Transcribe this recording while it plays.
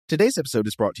Today's episode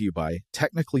is brought to you by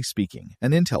Technically Speaking,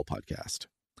 an Intel podcast.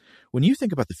 When you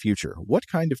think about the future, what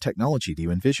kind of technology do you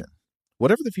envision?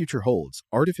 Whatever the future holds,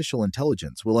 artificial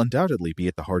intelligence will undoubtedly be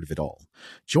at the heart of it all.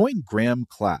 Join Graham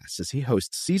Class as he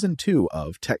hosts Season 2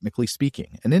 of Technically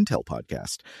Speaking, an Intel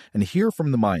podcast, and hear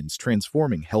from the minds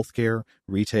transforming healthcare,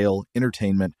 retail,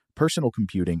 entertainment, personal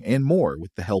computing, and more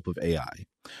with the help of AI.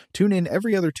 Tune in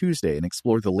every other Tuesday and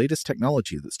explore the latest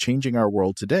technology that's changing our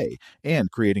world today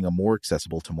and creating a more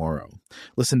accessible tomorrow.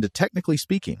 Listen to Technically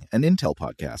Speaking, an Intel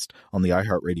podcast on the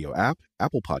iHeartRadio app,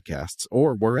 Apple Podcasts,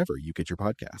 or wherever you get your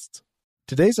podcasts.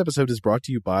 Today's episode is brought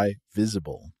to you by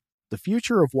Visible. The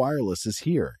future of wireless is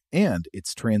here, and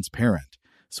it's transparent.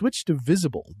 Switch to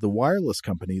Visible, the wireless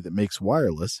company that makes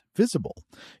wireless visible.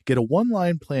 Get a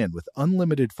one-line plan with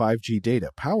unlimited 5G data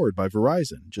powered by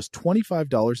Verizon, just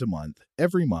 $25 a month,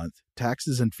 every month,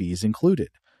 taxes and fees included.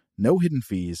 No hidden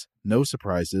fees, no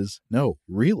surprises, no,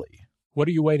 really. What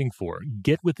are you waiting for?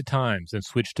 Get with the times and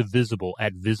switch to Visible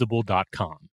at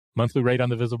Visible.com. Monthly rate on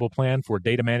the Visible plan for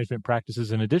data management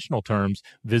practices and additional terms,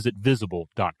 visit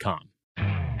Visible.com.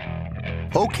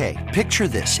 Okay, picture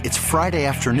this. It's Friday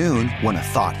afternoon when a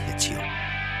thought hits you.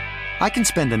 I can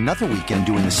spend another weekend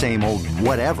doing the same old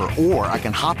whatever, or I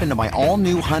can hop into my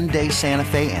all-new Hyundai Santa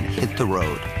Fe and hit the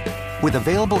road. With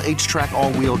available H-Track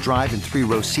all-wheel drive and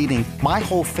 3-row seating, my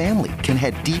whole family can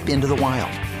head deep into the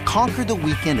wild. Conquer the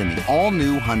weekend in the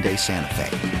all-new Hyundai Santa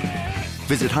Fe.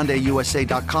 Visit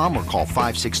HyundaiUSA.com or call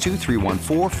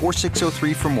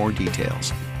 562-314-4603 for more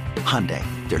details. Hyundai,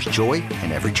 there's joy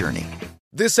in every journey.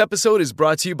 This episode is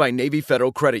brought to you by Navy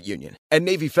Federal Credit Union. At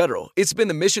Navy Federal, it's been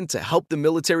the mission to help the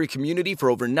military community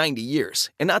for over 90 years.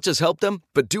 And not just help them,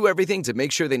 but do everything to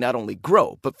make sure they not only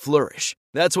grow, but flourish.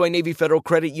 That's why Navy Federal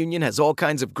Credit Union has all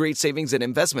kinds of great savings and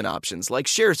investment options like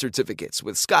share certificates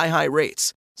with sky-high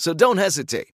rates. So don't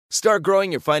hesitate. Start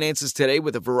growing your finances today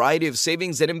with a variety of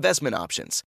savings and investment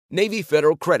options. Navy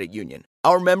Federal Credit Union.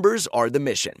 Our members are the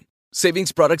mission.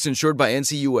 Savings products insured by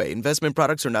NCUA. Investment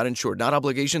products are not insured, not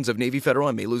obligations of Navy Federal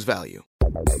and may lose value.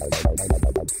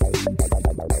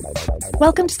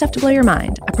 Welcome to Stuff to Blow Your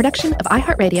Mind, a production of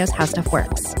iHeartRadio's How Stuff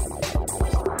Works.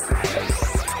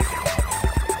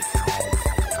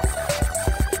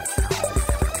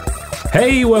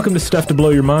 Hey, welcome to Stuff to Blow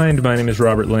Your Mind. My name is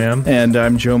Robert Lamb. And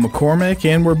I'm Joe McCormick,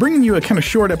 and we're bringing you a kind of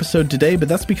short episode today, but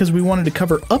that's because we wanted to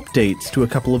cover updates to a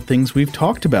couple of things we've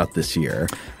talked about this year.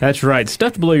 That's right.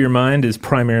 Stuff to Blow Your Mind is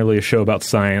primarily a show about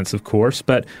science, of course,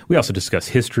 but we also discuss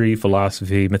history,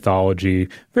 philosophy, mythology,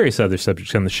 various other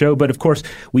subjects on the show. But, of course,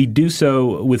 we do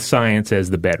so with science as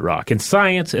the bedrock. And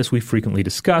science, as we frequently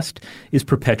discussed, is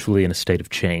perpetually in a state of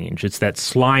change. It's that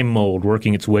slime mold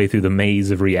working its way through the maze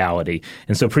of reality.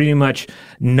 And so pretty much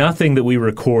nothing that we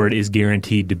record is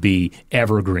guaranteed to be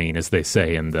evergreen, as they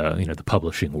say in the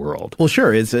publishing world. Well,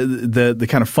 sure. It's the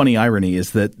kind of funny irony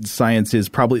is that science is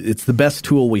it's the best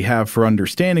tool we have for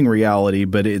understanding reality,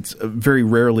 but it's very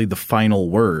rarely the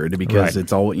final word because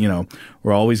It's all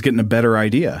we're always getting a better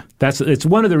idea. It's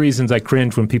one of the reasons I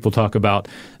cringe when people talk about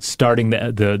starting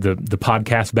the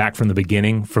podcast back from the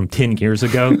beginning from 10 years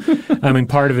ago. I mean,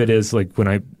 part of it is like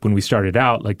when we started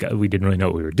out, like we didn't really know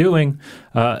what we were doing,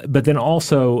 but then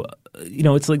also,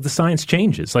 it's like the science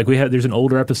changes. Like there's an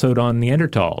older episode on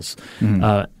Neanderthals,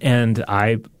 and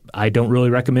I don't really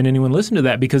recommend anyone listen to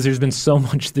that because there's been so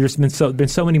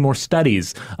many more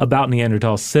studies about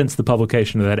Neanderthals since the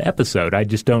publication of that episode. I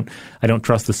don't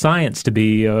trust the science to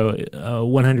be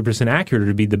 100% accurate or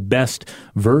to be the best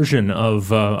version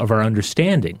of our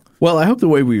understanding. Well, I hope the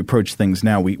way we approach things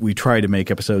now, we try to make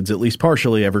episodes at least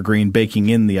partially evergreen, baking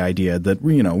in the idea that,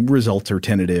 results are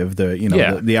tentative.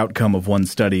 The outcome of one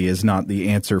study is not the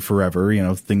answer forever.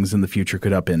 Things in the future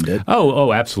could upend it.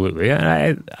 Oh, absolutely.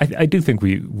 I do think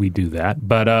we do that.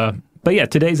 But yeah,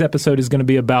 today's episode is going to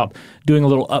be about doing a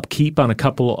little upkeep on a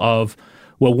couple of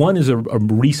one is a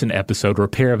recent episode or a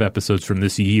pair of episodes from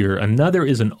this year. Another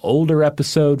is an older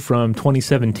episode from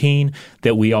 2017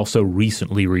 that we also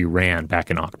recently reran back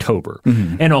in October.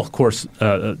 Mm-hmm. And, of course,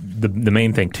 the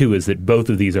main thing, too, is that both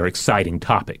of these are exciting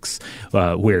topics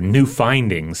where new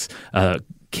findings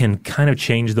can kind of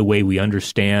change the way we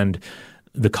understand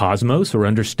the cosmos or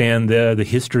understand the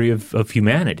history of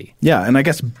humanity. Yeah, and I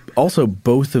guess also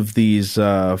both of these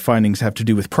findings have to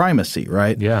do with primacy,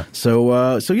 right? Yeah.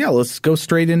 So yeah, let's go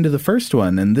straight into the first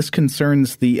one. And this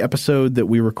concerns the episode that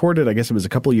we recorded, I guess it was a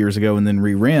couple years ago, and then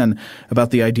reran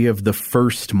about the idea of the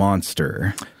first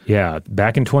monster. Yeah,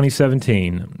 back in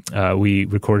 2017, we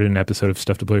recorded an episode of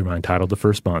Stuff to Blow Your Mind titled The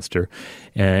First Monster.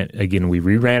 And again, we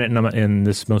reran it in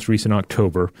this most recent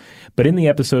October. But in the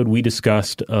episode, we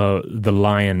discussed the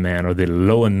Lion Man, or the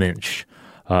Lowenmensch,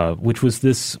 which was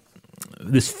this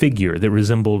figure that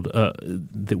resembled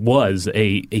that was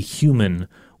a human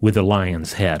with a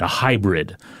lion's head, a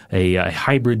hybrid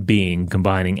being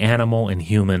combining animal and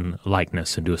human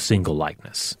likeness into a single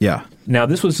likeness. Yeah. Now,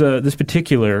 this was this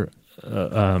particular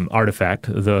artifact,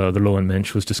 the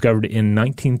Lowenmensch, was discovered in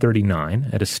 1939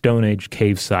 at a Stone Age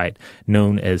cave site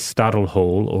known as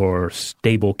Stadelhole, or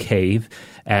Stable Cave,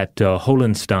 at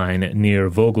Hohenstein near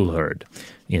Vogelherde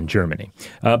in Germany.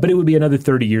 But it would be another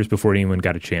 30 years before anyone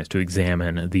got a chance to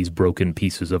examine these broken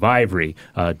pieces of ivory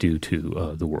due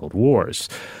to the World Wars.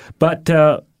 But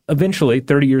eventually,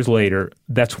 30 years later,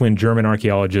 that's when German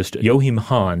archaeologist Joachim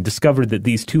Hahn discovered that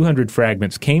these 200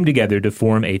 fragments came together to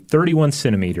form a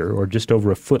 31-centimeter, or just over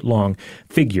a foot-long,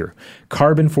 figure,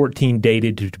 carbon-14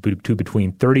 dated to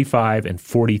between 35 and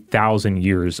 40,000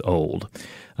 years old.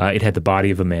 It had the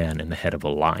body of a man and the head of a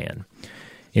lion.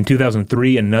 In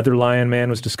 2003, another lion man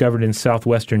was discovered in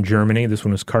southwestern Germany. This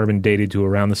one was carbon dated to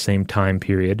around the same time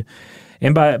period.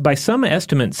 And by some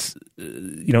estimates,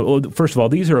 first of all,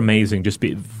 these are amazing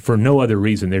for no other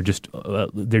reason. They're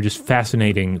just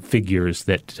fascinating figures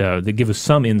that give us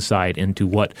some insight into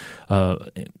what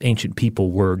ancient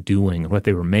people were doing and what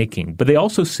they were making. But they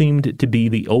also seemed to be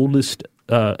the oldest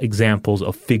examples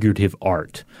of figurative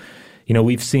art.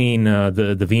 We've seen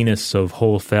the Venus of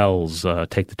Hohlfels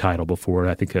take the title before.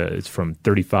 I think it's from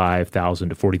 35,000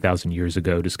 to 40,000 years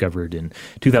ago, discovered in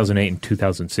 2008 and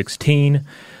 2016.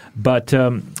 But,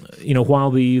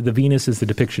 while the Venus is the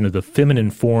depiction of the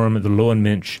feminine form, the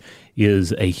Lowenmensch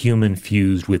is a human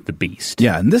fused with the beast.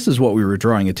 Yeah, and this is what we were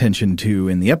drawing attention to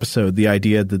in the episode, the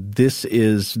idea that this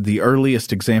is the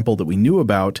earliest example that we knew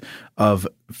about of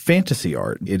fantasy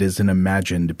art. It is an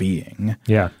imagined being.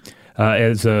 Yeah.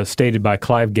 As stated by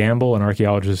Clive Gamble, an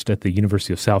archaeologist at the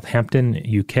University of Southampton,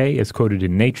 UK, as quoted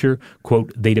in Nature,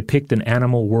 quote, "They depict an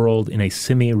animal world in a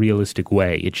semi-realistic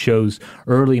way. It shows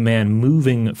early man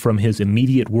moving from his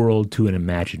immediate world to an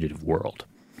imaginative world."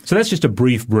 So that's just a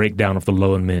brief breakdown of the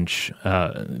Lowenmensch.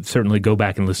 Certainly go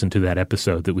back and listen to that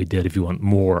episode that we did if you want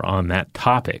more on that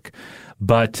topic.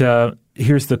 But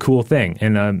here's the cool thing,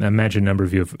 and I imagine a number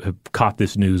of you have caught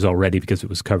this news already because it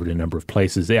was covered in a number of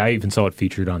places. I even saw it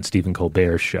featured on Stephen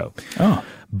Colbert's show. Oh.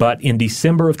 But in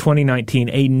December of 2019,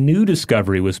 a new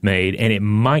discovery was made, and it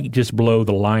might just blow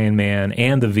the Lion Man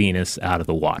and the Venus out of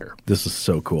the water. This is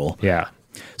so cool. Yeah.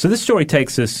 So this story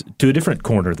takes us to a different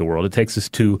corner of the world. It takes us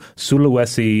to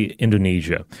Sulawesi,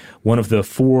 Indonesia, one of the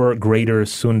 4 greater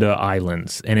Sunda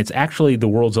islands, and it's actually the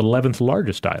world's 11th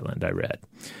largest island, I read.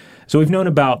 So we've known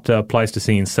about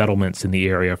Pleistocene settlements in the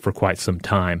area for quite some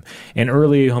time, and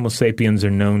early Homo sapiens are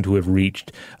known to have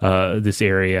reached this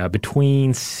area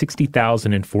between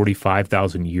 60,000 and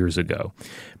 45,000 years ago.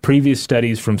 Previous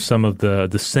studies from some of the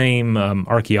same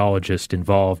archaeologists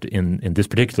involved in this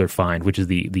particular find, which is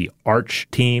the Arch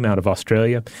team out of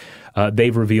Australia,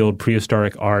 they've revealed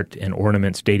prehistoric art and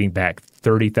ornaments dating back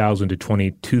 30,000 to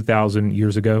 22,000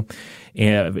 years ago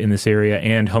in this area,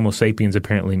 and Homo sapiens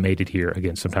apparently made it here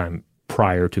again sometime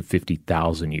prior to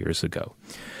 50,000 years ago.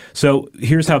 So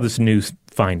here's how this new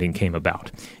finding came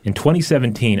about. In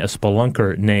 2017, a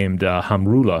spelunker named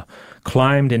Hamrullah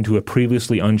climbed into a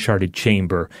previously uncharted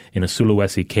chamber in a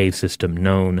Sulawesi cave system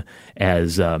known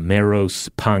as Meros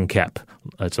Pangkep.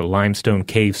 It's a limestone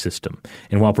cave system.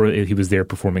 And while he was there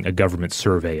performing a government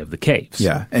survey of the caves.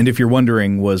 Yeah. And if you're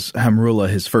wondering, was Hamrullah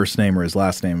his first name or his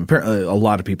last name? Apparently, a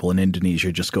lot of people in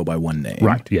Indonesia just go by one name.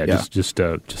 Right. Yeah. Just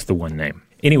the one name.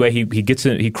 Anyway,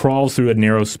 he crawls through a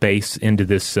narrow space into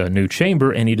this new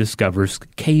chamber, and he discovers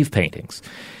cave paintings.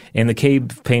 And the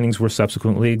cave paintings were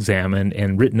subsequently examined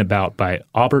and written about by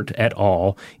Aubert et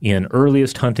al. In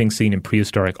Earliest Hunting Scene in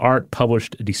Prehistoric Art,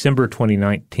 published December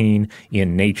 2019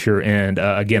 in Nature. And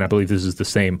again, I believe this is the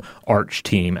same Arch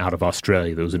team out of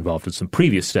Australia that was involved in some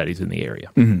previous studies in the area.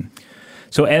 Mm-hmm.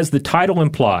 So as the title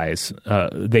implies,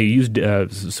 they used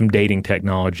some dating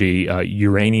technology,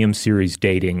 uranium series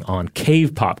dating on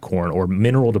cave popcorn or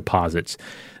mineral deposits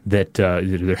that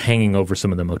they're hanging over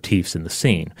some of the motifs in the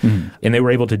scene. Mm-hmm. And they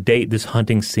were able to date this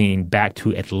hunting scene back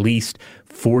to at least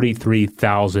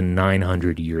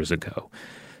 43,900 years ago.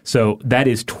 So that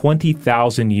is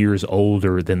 20,000 years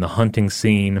older than the hunting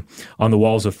scene on the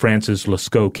walls of France's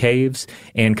Lascaux Caves.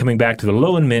 And coming back to the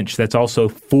Lowenmensch, that's also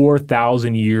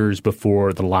 4,000 years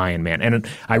before the Lion Man. And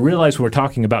I realize we're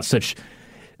talking about such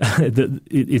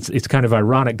it's kind of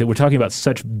ironic that we're talking about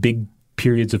such big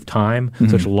periods of time, mm-hmm.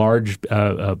 such large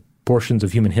portions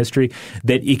of human history,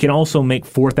 that it can also make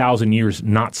 4,000 years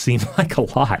not seem like a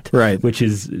lot, right? Which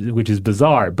is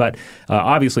bizarre. But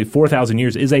obviously, 4,000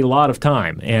 years is a lot of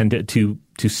time, and to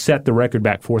set the record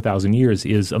back 4,000 years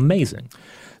is amazing.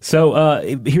 So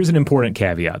here's an important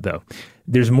caveat, though.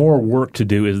 there's more work to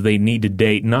do. Is they need to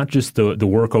date not just the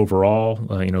work overall,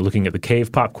 looking at the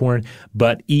cave popcorn,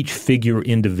 but each figure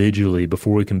individually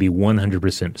before we can be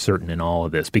 100% certain in all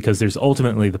of this, because there's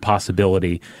ultimately the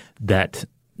possibility that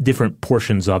different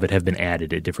portions of it have been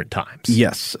added at different times.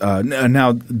 Yes.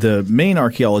 Now, the main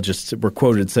archaeologists were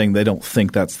quoted saying they don't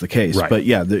think that's the case. Right. But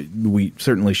yeah, we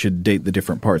certainly should date the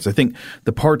different parts. I think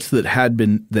the parts that have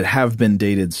been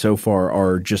dated so far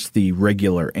are just the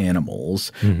regular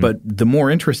animals. Mm-hmm. But the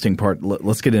more interesting part,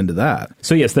 let's get into that.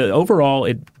 So yes, overall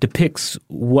it depicts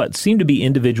what seem to be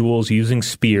individuals using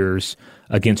spears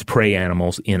against prey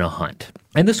animals in a hunt.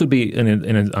 And this would be,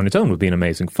 on its own, would be an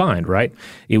amazing find, right?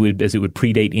 It would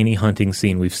predate any hunting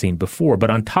scene we've seen before. But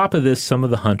on top of this, some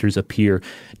of the hunters appear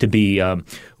to be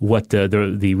what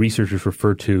the researchers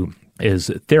refer to as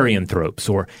therianthropes,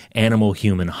 or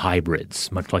animal-human hybrids,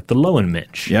 much like the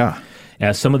Lowenmensch. Yeah.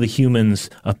 As some of the humans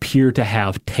appear to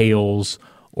have tails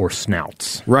or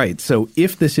snouts. Right. So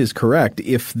if this is correct,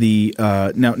 if the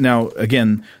now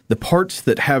again, the parts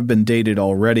that have been dated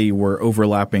already were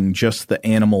overlapping just the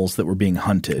animals that were being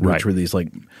hunted, right, which were these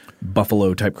like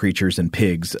buffalo type creatures and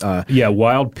pigs.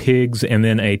 Wild pigs, and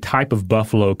then a type of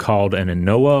buffalo called an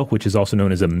Anoa, which is also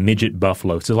known as a midget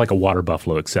buffalo. So it's like a water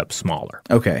buffalo except smaller.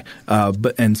 Okay.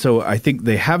 And so I think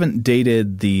they haven't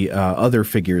dated the other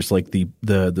figures like the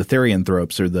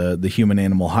therianthropes or the human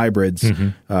animal hybrids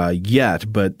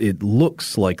yet, but it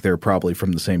looks like they're probably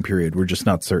from the same period. We're just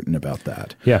not certain about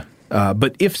that. Yeah.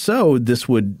 But if so, this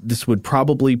would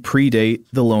probably predate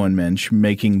the Lowenmensch,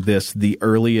 making this the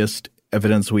earliest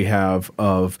evidence we have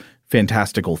of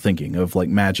fantastical thinking, of like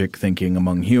magic thinking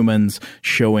among humans,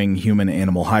 showing human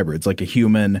animal hybrids, like a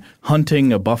human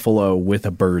hunting a buffalo with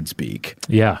a bird's beak.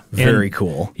 Yeah. Very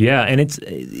cool. Yeah. And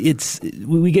it's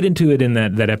we get into it in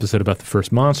that episode about the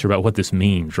first monster, about what this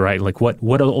means, right? Like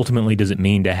what ultimately does it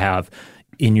mean to have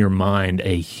in your mind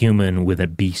a human with a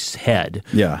beast's head?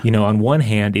 Yeah. On one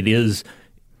hand, it is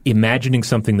imagining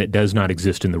something that does not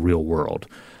exist in the real world.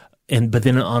 But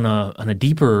then on a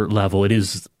deeper level, it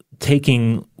is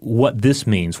taking what this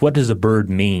means. What does a bird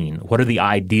mean? What are the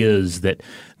ideas that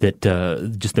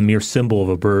just the mere symbol of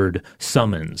a bird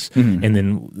summons? Mm-hmm. And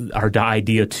then our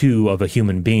idea too of a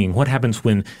human being. What happens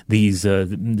when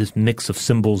this mix of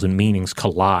symbols and meanings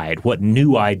collide? What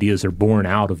new ideas are born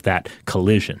out of that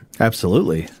collision?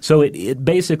 Absolutely. So it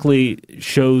basically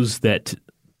shows that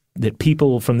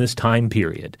people from this time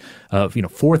period of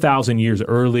 4,000 years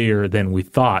earlier than we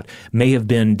thought may have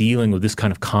been dealing with this kind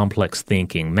of complex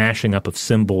thinking, mashing up of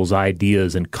symbols,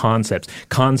 ideas, and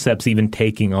concepts even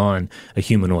taking on a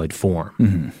humanoid form.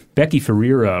 Mm-hmm. Becky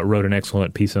Ferreira wrote an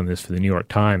excellent piece on this for the New York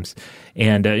Times,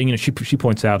 and she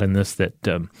points out in this that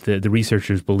the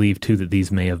researchers believe too that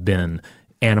these may have been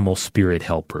animal spirit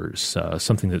helpers,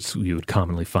 something that you would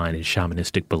commonly find in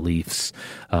shamanistic beliefs.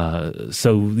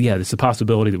 There's a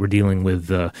possibility that we're dealing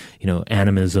with,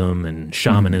 animism and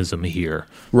shamanism here.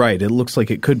 Right. It looks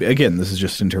like it could be, again, this is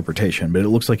just interpretation, but it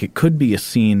looks like it could be a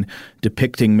scene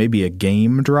depicting maybe a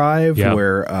game drive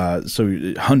where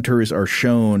hunters are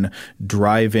shown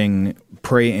driving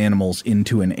prey animals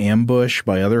into an ambush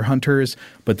by other hunters,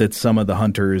 but that some of the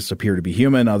hunters appear to be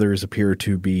human, others appear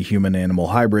to be human-animal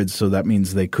hybrids, so that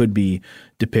means they could be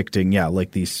depicting, like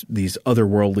these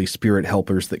otherworldly spirit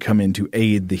helpers that come in to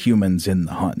aid the humans in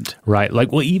the hunt. Right.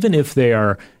 Even if they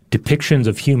are depictions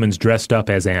of humans dressed up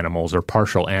as animals or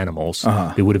partial animals,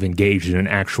 they would have engaged in an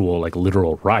actual,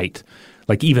 literal rite.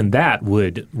 Even that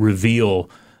would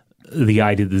reveal the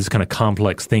idea that this kind of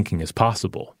complex thinking is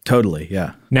possible. Totally,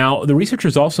 yeah. Now, the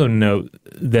researchers also note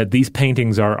that these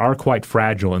paintings are quite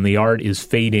fragile and the art is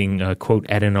fading, quote,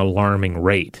 at an alarming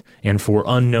rate and for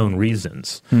unknown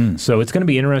reasons. So it's going to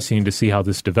be interesting to see how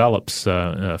this develops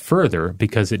further,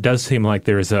 because it does seem like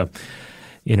there's a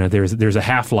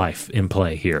half-life in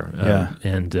play here.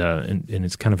 And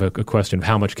it's kind of a question of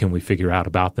how much can we figure out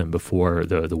about them before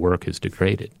the work is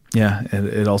degraded. Yeah, and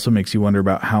it also makes you wonder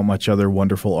about how much other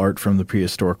wonderful art from the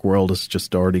prehistoric world is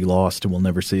just already lost and we'll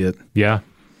never see it. Yeah.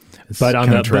 It's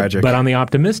kind of tragic. But on the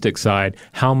optimistic side,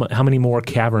 how many more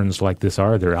caverns like this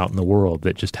are there out in the world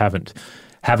that just haven't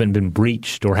been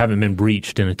breached or haven't been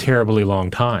breached in a terribly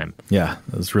long time? Yeah,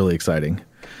 that's really exciting.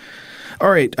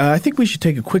 All right, I think we should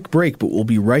take a quick break, but we'll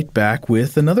be right back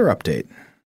with another update.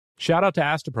 Shout out to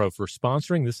Astepro for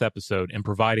sponsoring this episode and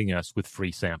providing us with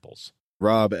free samples.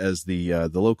 Rob, as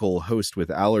the local host with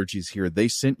allergies here, they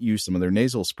sent you some of their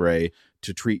nasal spray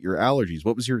to treat your allergies.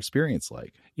 What was your experience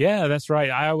like? Yeah, that's right.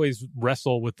 I always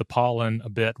wrestle with the pollen a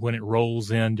bit when it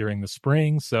rolls in during the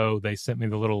spring, so they sent me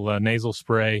the little nasal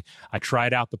spray. I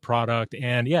tried out the product,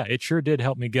 and it sure did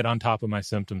help me get on top of my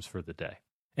symptoms for the day.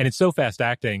 And it's so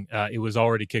fast-acting, it was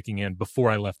already kicking in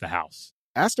before I left the house.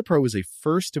 Astepro is a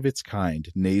first-of-its-kind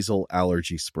nasal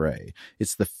allergy spray.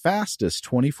 It's the fastest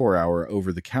 24-hour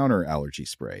over-the-counter allergy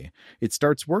spray. It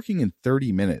starts working in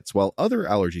 30 minutes, while other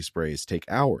allergy sprays take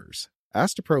hours.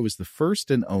 Astepro is the first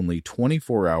and only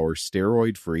 24-hour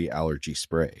steroid-free allergy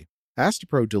spray.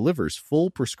 Astepro delivers full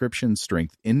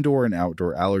prescription-strength indoor and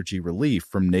outdoor allergy relief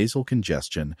from nasal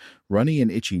congestion, runny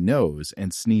and itchy nose,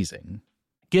 and sneezing.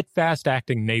 Get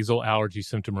fast-acting nasal allergy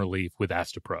symptom relief with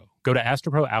Astepro. Go to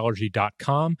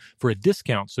asteproallergy.com for a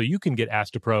discount so you can get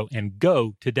Astepro and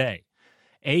go today.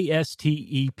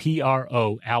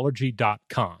 ASTEPRO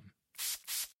allergy.com.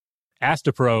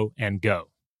 Astepro and go.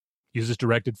 Use as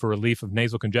directed for relief of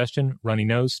nasal congestion, runny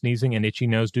nose, sneezing, and itchy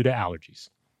nose due to allergies.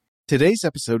 Today's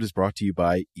episode is brought to you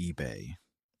by eBay.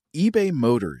 eBay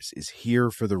Motors is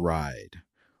here for the ride.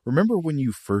 Remember when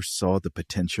you first saw the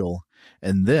potential?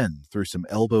 And then, through some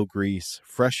elbow grease,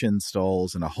 fresh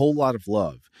installs, and a whole lot of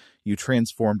love, you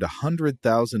transformed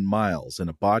 100,000 miles and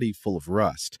a body full of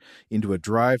rust into a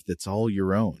drive that's all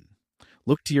your own.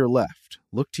 Look to your left.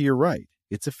 Look to your right.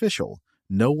 It's official.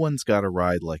 No one's got a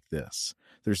ride like this.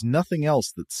 There's nothing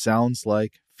else that sounds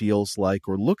like, feels like,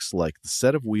 or looks like the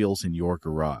set of wheels in your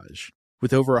garage.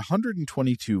 With over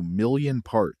 122 million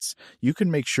parts, you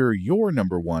can make sure your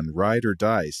number one ride or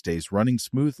die stays running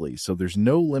smoothly so there's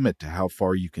no limit to how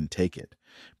far you can take it.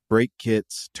 Brake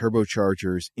kits,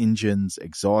 turbochargers, engines,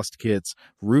 exhaust kits,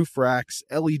 roof racks,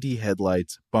 LED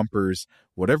headlights, bumpers,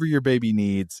 whatever your baby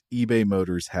needs, eBay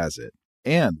Motors has it.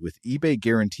 And with eBay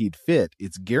Guaranteed Fit,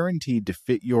 it's guaranteed to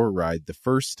fit your ride the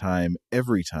first time,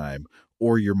 every time,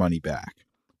 or your money back.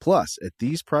 Plus, at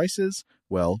these prices,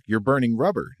 well, you're burning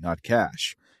rubber, not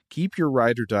cash. Keep your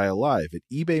ride or die alive at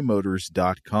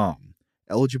ebaymotors.com.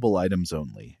 Eligible items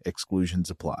only. Exclusions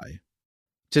apply.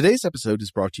 Today's episode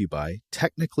is brought to you by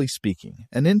Technically Speaking,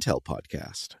 an Intel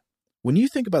podcast. When you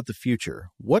think about the future,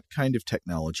 what kind of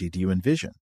technology do you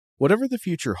envision? Whatever the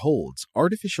future holds,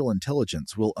 artificial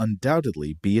intelligence will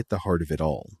undoubtedly be at the heart of it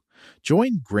all.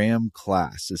 Join Graham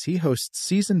Class as he hosts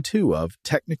Season 2 of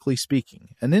Technically Speaking,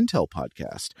 an Intel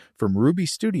podcast from Ruby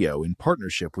Studio in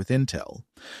partnership with Intel.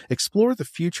 Explore the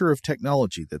future of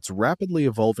technology that's rapidly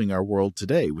evolving our world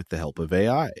today with the help of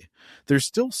AI. There's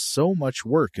still so much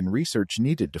work and research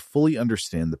needed to fully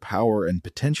understand the power and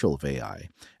potential of AI,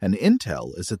 and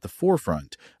Intel is at the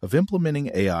forefront of implementing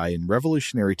AI in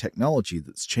revolutionary technology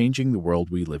that's changing the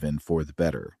world we live in for the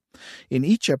better. In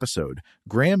each episode,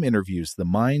 Graham interviews the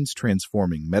minds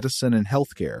transforming medicine and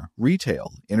healthcare,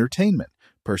 retail, entertainment,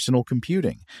 personal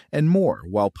computing, and more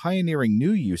while pioneering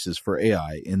new uses for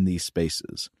AI in these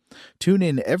spaces. Tune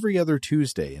in every other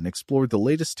Tuesday and explore the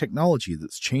latest technology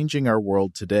that's changing our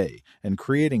world today and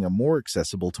creating a more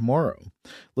accessible tomorrow.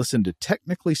 Listen to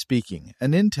Technically Speaking,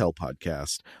 an Intel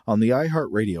podcast on the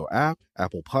iHeartRadio app,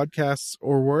 Apple Podcasts,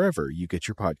 or wherever you get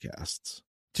your podcasts.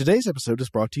 Today's episode is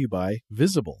brought to you by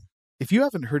Visible. If you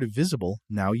haven't heard of Visible,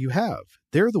 now you have.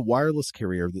 They're the wireless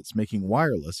carrier that's making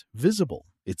wireless visible.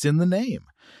 It's in the name.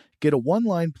 Get a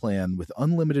one-line plan with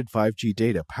unlimited 5G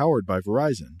data powered by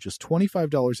Verizon, just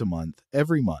 $25 a month,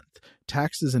 every month,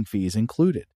 taxes and fees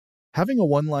included. Having a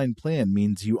one-line plan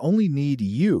means you only need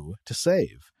you to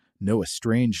save. No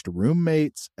estranged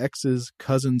roommates, exes,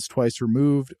 cousins twice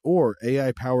removed, or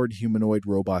AI-powered humanoid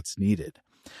robots needed.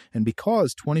 And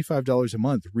because $25 a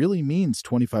month really means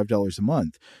 $25 a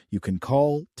month, you can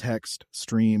call, text,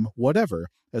 stream, whatever,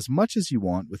 as much as you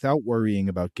want without worrying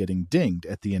about getting dinged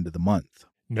at the end of the month.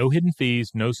 No hidden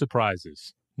fees, no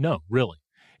surprises. No, really.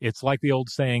 It's like the old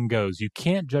saying goes, you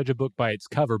can't judge a book by its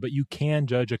cover, but you can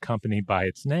judge a company by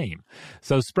its name.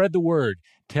 So spread the word.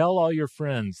 Tell all your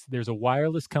friends there's a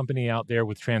wireless company out there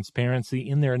with transparency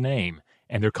in their name,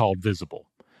 and they're called Visible.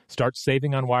 Start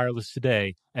saving on wireless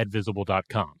today at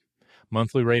Visible.com.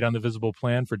 Monthly rate on the Visible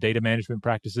plan for data management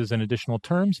practices and additional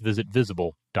terms, visit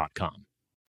Visible.com.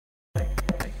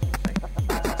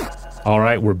 All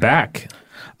right, we're back.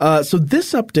 So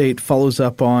this update follows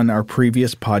up on our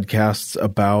previous podcasts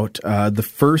about the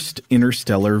first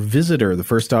interstellar visitor, the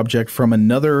first object from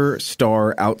another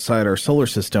star outside our solar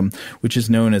system, which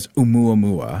is known as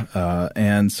Oumuamua.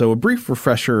 And so a brief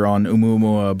refresher on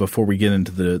Oumuamua before we get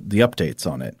into the updates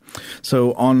on it.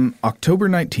 So on October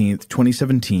 19th,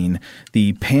 2017,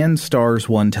 the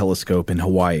Pan-STARRS-1 telescope in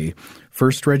Hawaii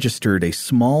first registered a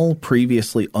small,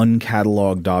 previously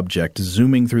uncatalogued object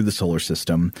zooming through the solar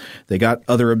system. They got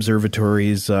other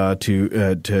observatories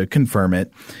to confirm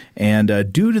it,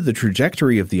 And due to the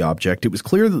trajectory of the object, it was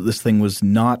clear that this thing was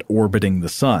not orbiting the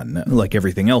sun like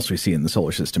everything else we see in the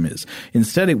solar system is.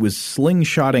 Instead, it was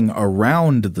slingshotting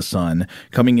around the sun,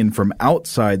 coming in from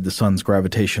outside the sun's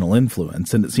gravitational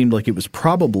influence. And it seemed like it was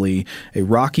probably a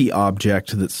rocky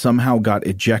object that somehow got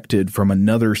ejected from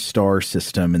another star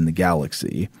system in the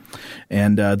galaxy.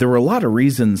 And there were a lot of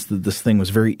reasons that this thing was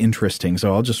very interesting.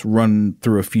 So I'll just run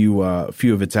through a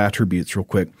few of its attributes real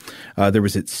quick. There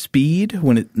was its speed.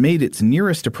 When it made its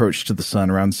nearest approach to the sun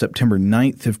around September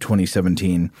 9th of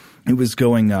 2017, it was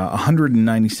going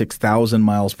 196,000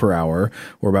 miles per hour,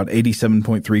 or about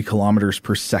 87.3 kilometers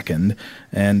per second.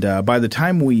 And by the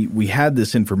time we had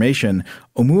this information,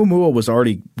 Oumuamua was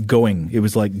already going. It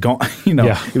was like gone,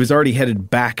 It was already headed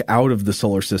back out of the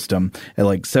solar system at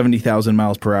like 70,000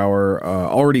 miles per hour,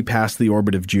 already past the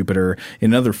orbit of Jupiter.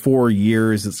 In another 4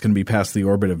 years, it's going to be past the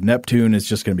orbit of Neptune. It's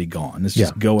just going to be gone. It's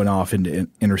just going off into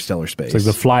interstellar space. It's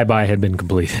like the flyby had been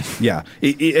completed. Yeah.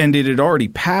 And it had already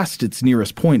passed its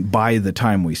nearest point by the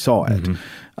time we saw it.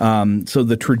 So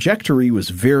the trajectory was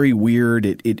very weird.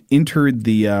 It entered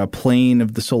the plane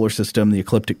of the solar system, the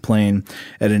ecliptic plane,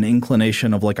 at an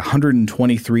inclination of like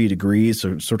 123 degrees,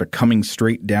 so sort of coming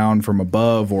straight down from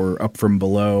above or up from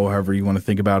below, however you want to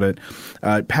think about it.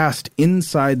 It passed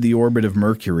inside the orbit of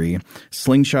Mercury,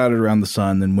 slingshotted around the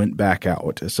sun, then went back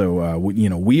out. So,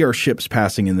 we are ships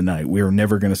passing in the night. We are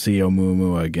never going to see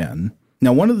Oumuamua again.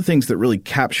 Now, one of the things that really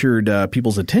captured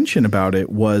people's attention about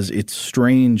it was its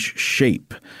strange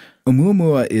shape.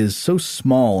 Oumuamua is so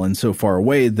small and so far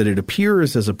away that it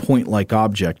appears as a point-like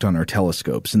object on our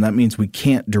telescopes, and that means we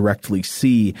can't directly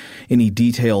see any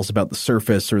details about the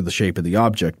surface or the shape of the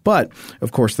object. But,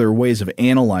 of course, there are ways of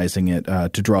analyzing it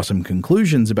to draw some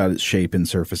conclusions about its shape and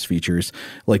surface features.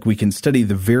 Like we can study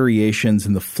the variations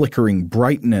in the flickering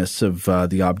brightness of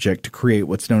the object to create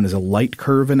what's known as a light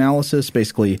curve analysis.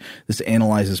 Basically, this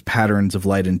analyzes patterns of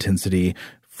light intensity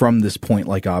from this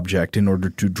point-like object in order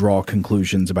to draw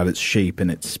conclusions about its shape and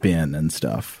its spin and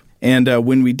stuff. And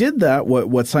when we did that,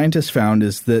 what scientists found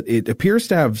is that it appears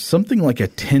to have something like a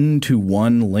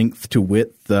 10-to-1 length to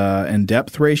width and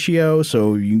depth ratio.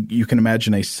 So you can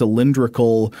imagine a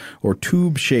cylindrical or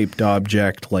tube-shaped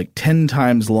object like 10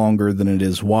 times longer than it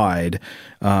is wide.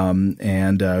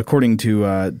 And according to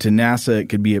NASA, it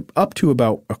could be up to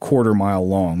about a quarter mile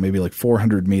long, maybe like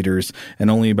 400 meters, and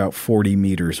only about 40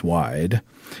 meters wide.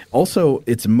 Also,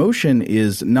 its motion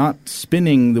is not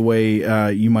spinning the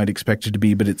way you might expect it to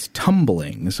be, but it's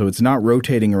tumbling. So it's not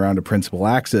rotating around a principal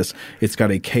axis. It's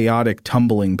got a chaotic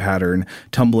tumbling pattern,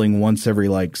 tumbling once every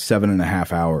like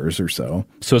 7.5 hours or so.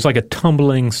 So it's like a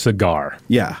tumbling cigar.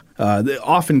 Yeah,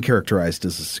 often characterized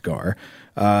as a cigar.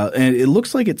 And it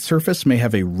looks like its surface may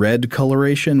have a red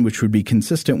coloration, which would be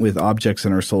consistent with objects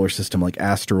in our solar system like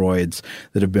asteroids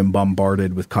that have been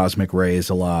bombarded with cosmic rays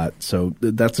a lot. So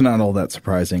that's not all that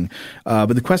surprising.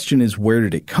 But the question is, where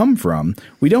did it come from?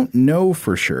 We don't know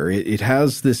for sure. It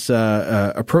has this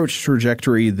approach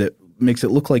trajectory that makes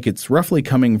it look like it's roughly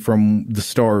coming from the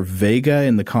star Vega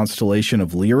in the constellation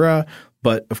of Lyra.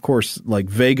 But, of course, like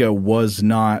Vega was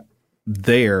not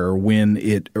there when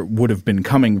it would have been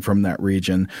coming from that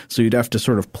region. So you'd have to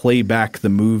sort of play back the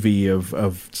movie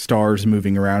of stars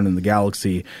moving around in the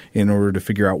galaxy in order to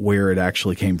figure out where it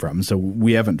actually came from. So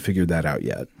we haven't figured that out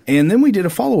yet. And then we did a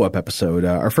follow-up episode.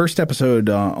 Our first episode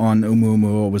on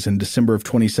Oumuamua was in December of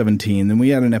 2017. Then we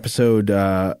had an episode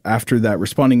after that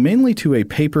responding mainly to a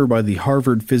paper by the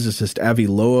Harvard physicist Avi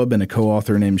Loeb and a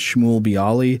co-author named Shmuel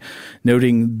Bialy,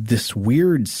 noting this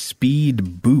weird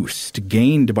speed boost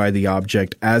gained by the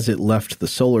object as it left the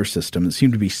solar system. It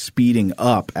seemed to be speeding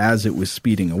up as it was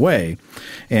speeding away.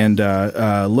 And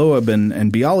Loeb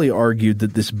and Bialy argued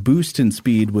that this boost in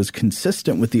speed was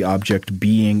consistent with the object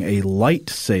being a light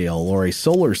sail or a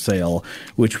solar sail,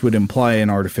 which would imply an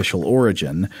artificial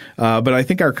origin. But I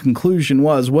think our conclusion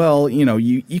was, well,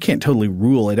 you can't totally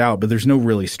rule it out, but there's no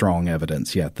really strong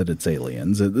evidence yet that it's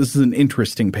aliens. This is an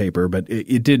interesting paper, but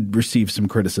it did receive some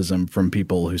criticism from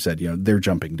people who said, they're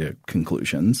jumping to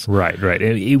conclusions. Right.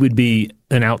 It would be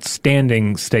an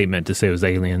outstanding statement to say it was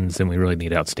aliens, and we really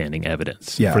need outstanding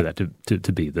evidence for that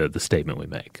to be the statement we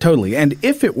make. Totally. And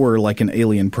if it were like an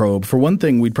alien probe, for one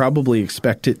thing, we'd probably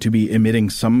expect it to be emitting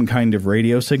some kind of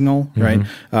radio signal, right?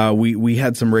 We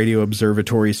had some radio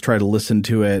observatories try to listen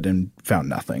to it and found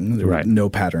nothing. There were no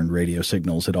patterned radio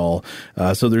signals at all.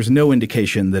 So there's no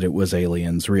indication that it was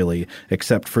aliens, really,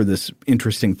 except for this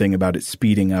interesting thing about it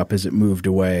speeding up as it moved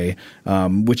away,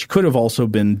 which could have also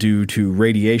been due to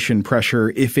radiation pressure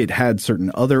if it had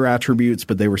certain other attributes,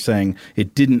 but they were saying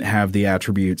it didn't have the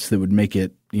attributes that would make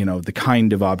it the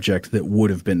kind of object that would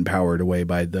have been powered away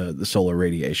by the solar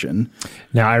radiation.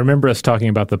 Now, I remember us talking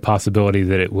about the possibility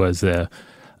that it was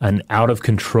an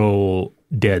out-of-control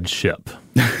dead ship,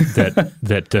 that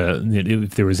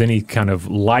if there was any kind of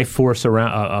life force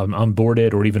around on board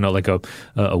it, or even like a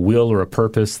will or a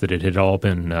purpose, that it had all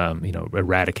been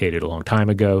eradicated a long time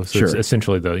ago. So It's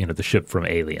essentially the ship from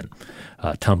Alien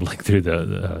tumbling through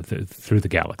the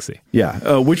galaxy.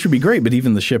 Yeah, which would be great. But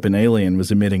even the ship in Alien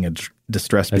was emitting a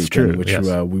distress beacon, which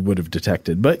we would have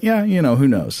detected. But yeah, who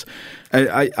knows?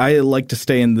 I like to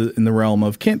stay in the realm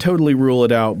of can't totally rule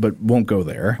it out, but won't go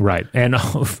there. Right, and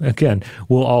again,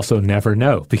 we'll also never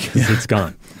know because it's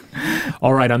gone.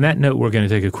 All right, on that note, we're going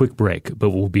to take a quick break,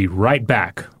 but we'll be right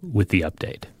back with the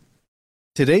update.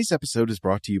 Today's episode is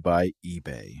brought to you by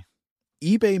eBay.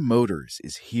 eBay Motors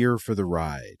is here for the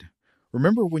ride.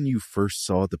 Remember when you first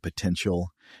saw the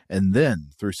potential? And then,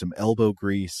 through some elbow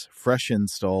grease, fresh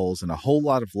installs, and a whole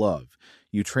lot of love,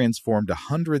 you transformed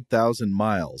 100,000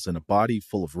 miles and a body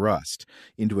full of rust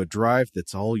into a drive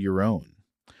that's all your own.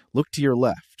 Look to your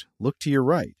left. Look to your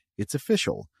right. It's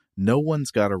official. No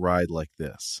one's got a ride like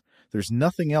this. There's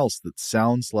nothing else that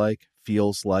sounds like,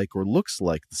 feels like, or looks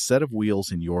like the set of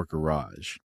wheels in your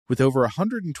garage. With over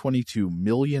 122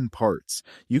 million parts,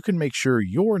 you can make sure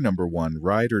your number one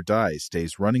ride or die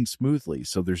stays running smoothly,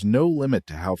 so there's no limit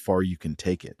to how far you can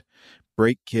take it.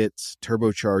 Brake kits,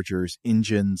 turbochargers,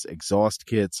 engines, exhaust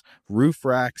kits, roof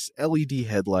racks, LED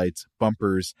headlights,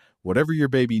 bumpers, whatever your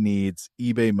baby needs,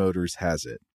 eBay Motors has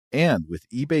it. And with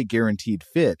eBay Guaranteed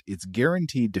Fit, it's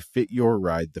guaranteed to fit your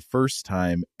ride the first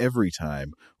time, every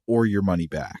time, or your money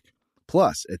back.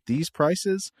 Plus, at these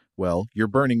prices, well, you're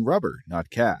burning rubber, not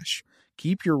cash.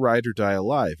 Keep your ride or die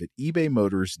alive at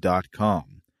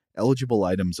ebaymotors.com. Eligible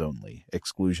items only.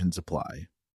 Exclusions apply.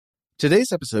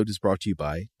 Today's episode is brought to you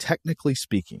by Technically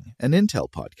Speaking, an Intel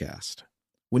podcast.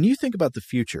 When you think about the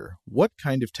future, what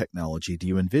kind of technology do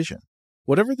you envision?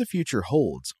 Whatever the future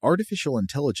holds, artificial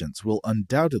intelligence will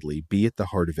undoubtedly be at the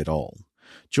heart of it all.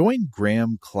 Join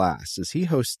Graham Class as he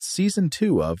hosts Season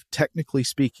 2 of Technically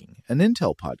Speaking, an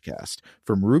Intel podcast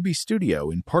from Ruby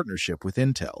Studio in partnership with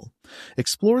Intel.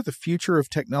 Explore the future of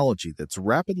technology that's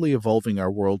rapidly evolving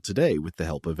our world today with the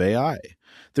help of AI.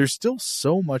 There's still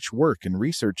so much work and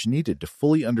research needed to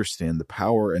fully understand the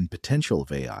power and potential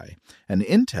of AI, and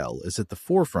Intel is at the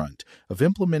forefront of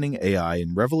implementing AI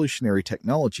in revolutionary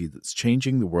technology that's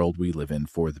changing the world we live in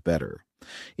for the better.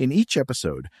 In each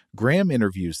episode, Graham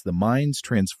interviews the minds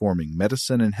transforming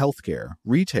medicine and healthcare,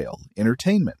 retail,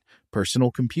 entertainment,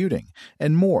 personal computing,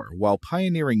 and more while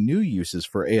pioneering new uses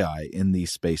for AI in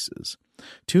these spaces.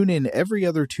 Tune in every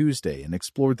other Tuesday and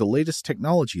explore the latest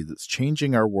technology that's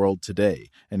changing our world today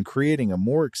and creating a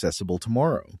more accessible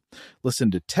tomorrow. Listen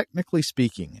to Technically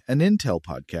Speaking, an Intel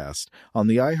podcast on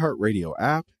the iHeartRadio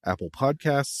app, Apple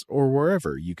Podcasts, or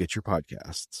wherever you get your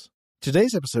podcasts.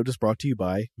 Today's episode is brought to you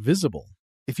by Visible.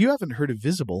 If you haven't heard of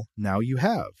Visible, now you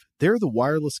have. They're the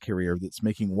wireless carrier that's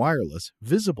making wireless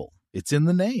visible. It's in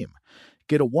the name.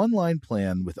 Get a one-line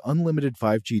plan with unlimited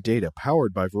 5G data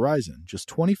powered by Verizon, just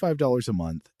 $25 a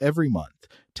month, every month,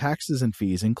 taxes and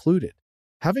fees included.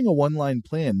 Having a one-line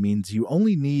plan means you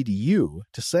only need you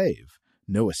to save.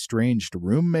 No estranged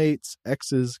roommates,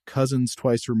 exes, cousins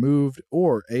twice removed,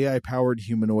 or AI-powered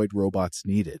humanoid robots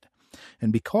needed.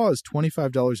 And because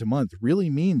 $25 a month really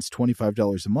means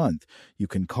 $25 a month, you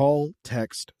can call,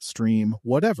 text, stream,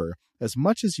 whatever, as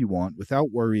much as you want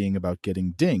without worrying about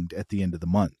getting dinged at the end of the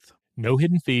month. No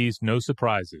hidden fees, no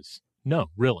surprises. No,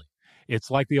 really.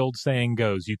 It's like the old saying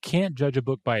goes, you can't judge a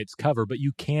book by its cover, but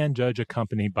you can judge a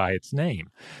company by its name.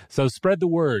 So spread the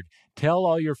word. Tell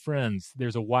all your friends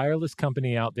there's a wireless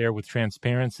company out there with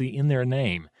transparency in their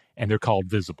name, and they're called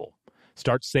Visible.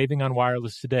 Start saving on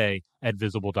wireless today at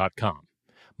Visible.com.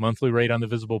 Monthly rate on the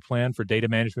Visible plan for data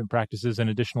management practices and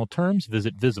additional terms,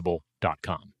 visit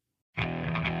Visible.com.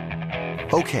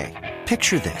 Okay,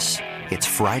 picture this. It's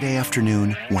Friday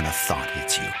afternoon when a thought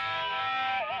hits you.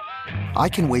 I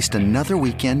can waste another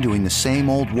weekend doing the same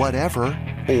old whatever,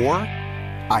 or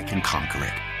I can conquer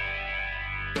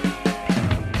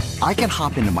it. I can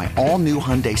hop into my all-new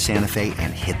Hyundai Santa Fe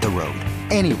and hit the road.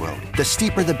 Any road. The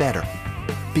steeper, the better.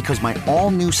 Because my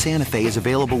all-new Santa Fe is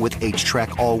available with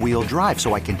H-Track all-wheel drive,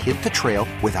 so I can hit the trail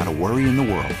without a worry in the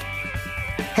world.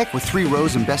 Heck, with 3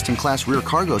 rows and best-in-class rear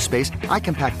cargo space, I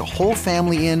can pack the whole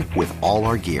family in with all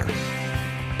our gear.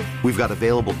 We've got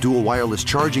available dual wireless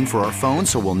charging for our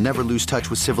phones, so we'll never lose touch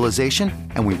with civilization,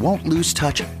 and we won't lose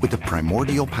touch with the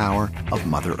primordial power of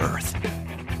Mother Earth.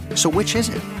 So which is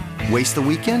it? Waste the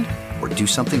weekend or do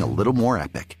something a little more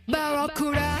epic?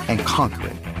 And conquer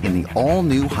it in the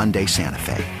all-new Hyundai Santa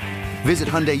Fe. Visit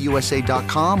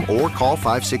HyundaiUSA.com or call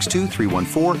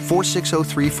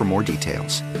 562-314-4603 for more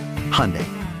details. Hyundai,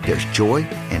 there's joy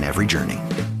in every journey.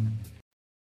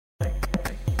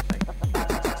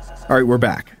 All right, we're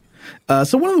back.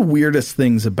 So one of the weirdest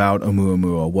things about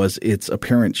Oumuamua was its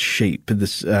apparent shape.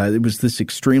 It was this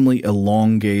extremely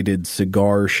elongated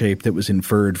cigar shape that was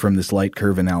inferred from this light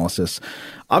curve analysis.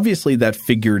 Obviously, that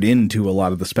figured into a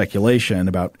lot of the speculation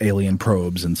about alien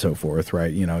probes and so forth,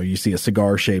 right? You know, you see a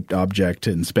cigar-shaped object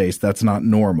in space. That's not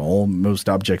normal. Most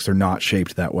objects are not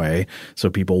shaped that way. So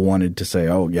people wanted to say,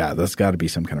 oh, yeah, that's got to be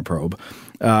some kind of probe.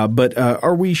 But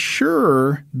are we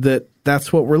sure that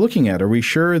that's what we're looking at? Are we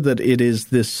sure that it is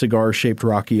this cigar-shaped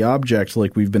rocky object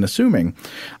like we've been assuming?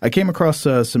 I came across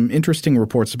some interesting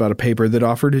reports about a paper that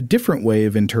offered a different way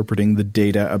of interpreting the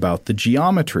data about the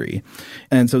geometry.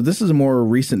 And so this is a more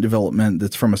recent development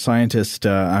that's from a scientist.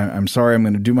 I'm sorry, I'm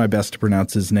going to do my best to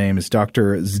pronounce his name. It's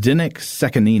Dr. Zdeněk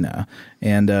Šekanina.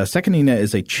 And Šekanina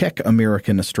is a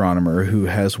Czech-American astronomer who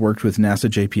has worked with NASA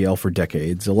JPL for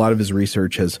decades. A lot of his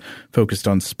research has focused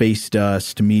on space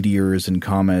dust, meteors, and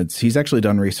comets. He's actually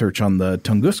done research on the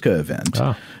Tunguska event,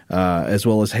 as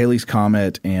well as Halley's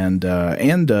Comet and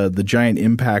the giant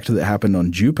impact that happened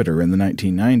on Jupiter in the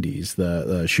 1990s,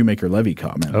 the Shoemaker-Levy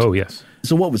comet. Oh, yes.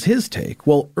 So what was his take?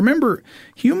 Well, remember,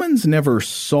 humans never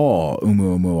saw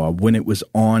Oumuamua when it was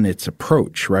on its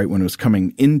approach, right? When it was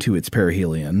coming into its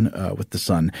perihelion with the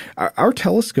sun. Our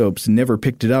telescopes never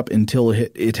picked it up until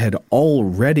it had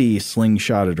already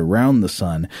slingshotted around the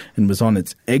sun and was on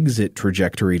its exit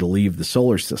trajectory to leave the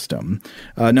solar system.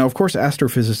 Now, of course,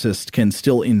 astrophysicists can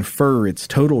still infer its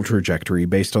total trajectory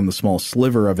based on the small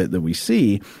sliver of it that we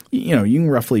see. You know, you can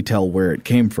roughly tell where it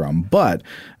came from. But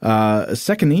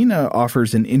Šekanina offers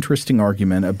an interesting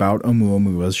argument about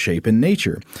Oumuamua's shape and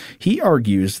nature. He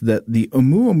argues that the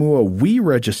Oumuamua we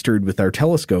registered with our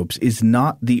telescopes is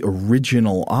not the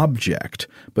original object,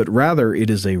 but rather it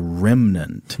is a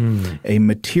remnant, a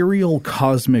material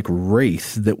cosmic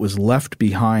wraith that was left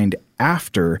behind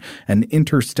after an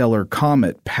interstellar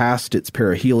comet passed its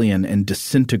perihelion and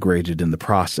disintegrated in the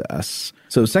process.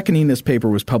 So Šekanina's paper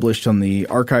was published on the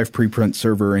arXiv preprint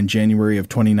server in January of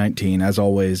 2019. As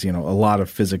always, you know, a lot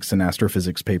of physics and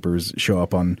astrophysics papers show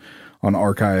up on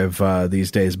arXiv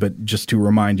these days. But just to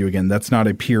remind you again, that's not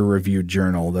a peer-reviewed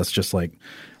journal. That's just like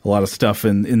a lot of stuff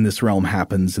in this realm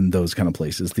happens in those kind of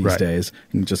places these days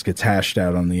and just gets hashed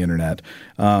out on the internet.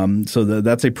 So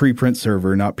that's a preprint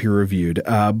server, not peer-reviewed.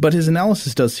 But his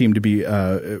analysis does seem to be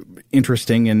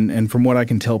interesting and from what I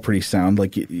can tell, pretty sound.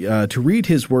 Like to read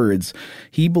his words,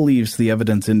 he believes the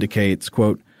evidence indicates,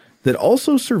 quote, that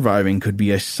also surviving could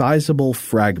be a sizable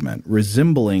fragment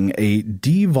resembling a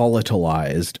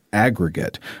devolatilized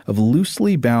aggregate of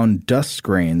loosely bound dust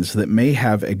grains that may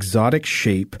have exotic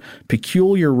shape,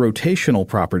 peculiar rotational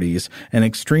properties, and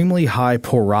extremely high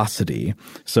porosity.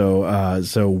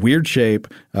 So weird shape,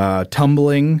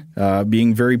 tumbling,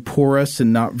 being very porous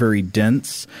and not very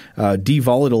dense,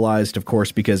 devolatilized, of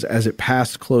course, because as it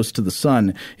passed close to the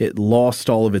sun, it lost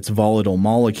all of its volatile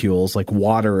molecules like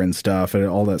water and stuff, and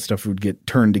all that stuff would get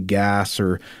turned to gas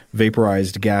or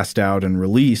vaporized, gassed out, and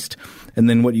released. And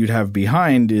then what you'd have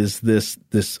behind is this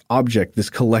object, this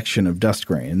collection of dust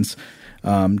grains.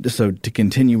 So to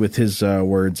continue with his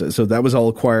words, so that was all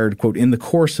acquired, quote, in the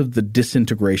course of the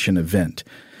disintegration event.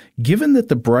 Given that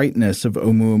the brightness of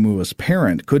Oumuamua's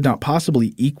parent could not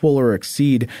possibly equal or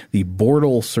exceed the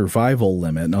Bortle survival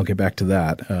limit, and I'll get back to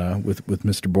that with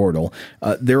Mr. Bortle,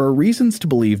 there are reasons to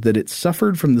believe that it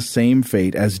suffered from the same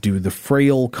fate as do the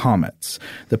frail comets.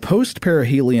 The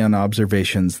post-perihelion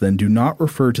observations then do not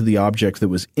refer to the object that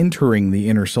was entering the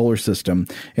inner solar system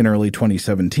in early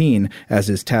 2017, as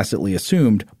is tacitly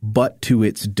assumed, but to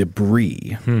its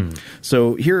debris.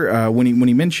 So here, when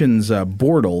he mentions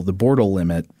Bortle, the Bortle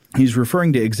limit, he's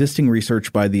referring to existing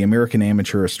research by the American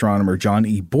amateur astronomer John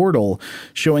E. Bortle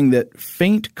showing that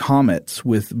faint comets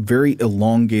with very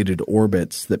elongated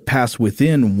orbits that pass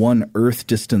within one Earth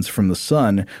distance from the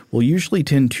sun will usually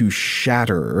tend to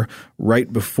shatter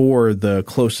right before the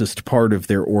closest part of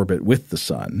their orbit with the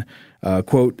sun.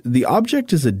 Quote, the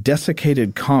object is a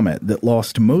desiccated comet that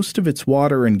lost most of its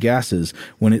water and gases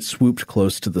when it swooped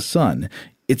close to the sun.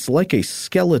 It's like a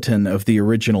skeleton of the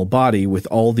original body with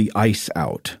all the ice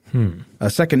out.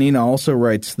 Šekanina also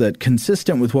writes that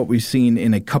consistent with what we've seen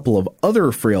in a couple of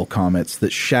other frail comets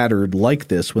that shattered like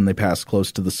this when they passed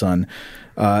close to the sun,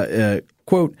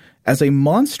 quote, as a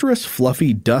monstrous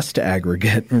fluffy dust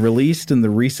aggregate released in the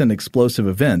recent explosive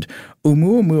event,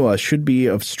 Oumuamua should be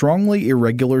of strongly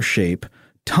irregular shape,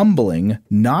 tumbling,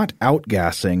 not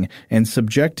outgassing, and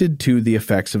subjected to the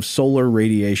effects of solar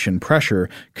radiation pressure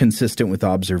consistent with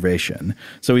observation.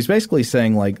 So he's basically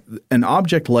saying like an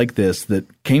object like this that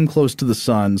came close to the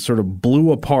sun sort of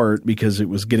blew apart because it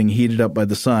was getting heated up by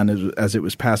the sun as it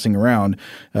was passing around,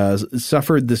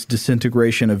 suffered this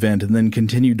disintegration event and then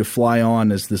continued to fly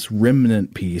on as this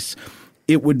remnant piece.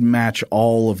 It would match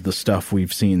all of the stuff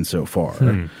we've seen so far,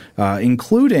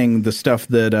 including the stuff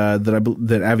that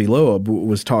Avi Loeb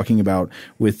was talking about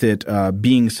with it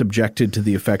being subjected to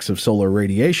the effects of solar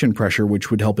radiation pressure,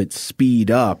 which would help it speed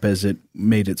up as it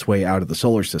made its way out of the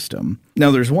solar system.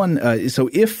 Now, there's one so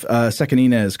if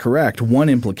Sekanina is correct, one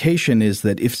implication is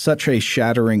that if such a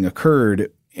shattering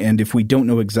occurred, and if we don't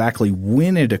know exactly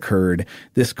when it occurred,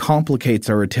 this complicates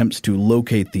our attempts to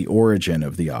locate the origin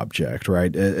of the object,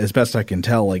 right? As best I can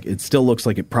tell, like it still looks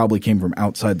like it probably came from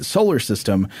outside the solar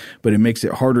system, but it makes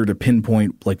it harder to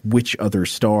pinpoint like which other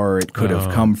star it could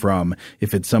have come from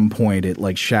if at some point it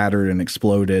like shattered and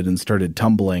exploded and started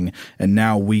tumbling. And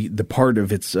now the part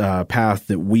of its path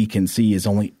that we can see is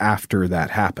only after that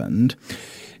happened.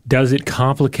 Does it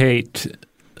complicate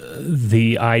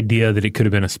the idea that it could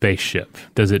have been a spaceship?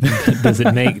 Does it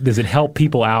help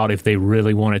people out if they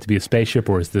really want it to be a spaceship,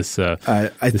 or is this I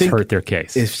think hurt their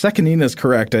case? If Sekanina is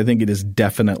correct, I think it is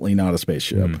definitely not a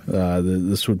spaceship.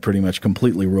 This would pretty much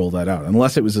completely rule that out,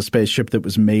 unless it was a spaceship that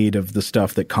was made of the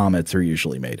stuff that comets are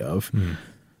usually made of.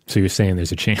 So you're saying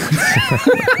there's a chance?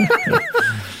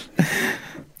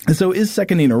 So is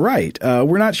Sekanina right?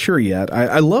 We're not sure yet.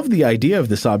 I love the idea of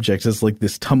this object as like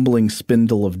this tumbling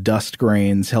spindle of dust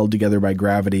grains held together by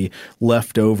gravity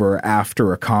left over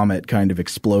after a comet kind of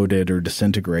exploded or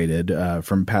disintegrated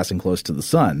from passing close to the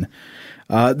sun.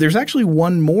 There's actually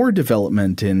one more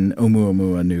development in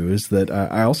Oumuamua news that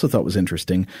I also thought was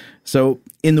interesting. So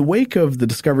in the wake of the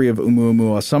discovery of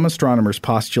Oumuamua, some astronomers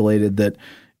postulated that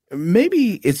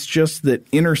maybe it's just that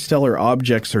interstellar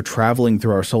objects are traveling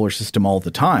through our solar system all the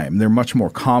time. They're much more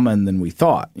common than we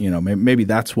thought. You know, maybe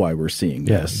that's why we're seeing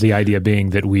this. The idea being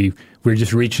that we're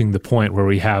just reaching the point where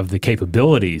we have the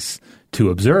capabilities to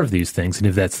observe these things. And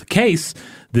if that's the case,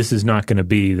 this is not going to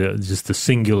be just the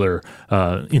singular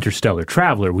interstellar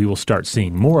traveler. We will start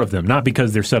seeing more of them, not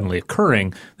because they're suddenly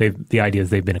occurring. The idea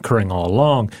is they've been occurring all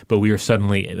along, but we are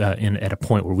suddenly at a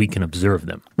point where we can observe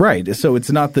them. Right. So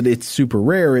it's not that it's super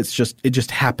rare. It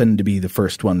just happened to be the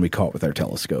first one we caught with our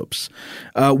telescopes.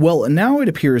 Well, now it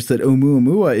appears that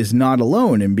Oumuamua is not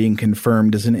alone in being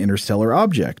confirmed as an interstellar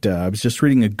object. I was just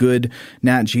reading a good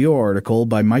Nat Geo article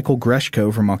by Michael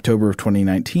Greshko from October of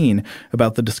 2019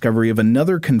 about the discovery of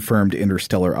another confirmed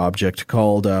interstellar object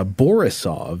called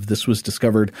Borisov. This was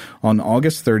discovered on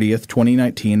August 30th,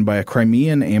 2019 by a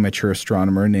Crimean amateur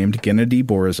astronomer named Gennady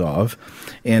Borisov.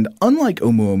 And unlike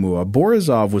Oumuamua,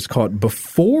 Borisov was caught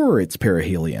before its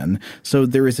perihelion, so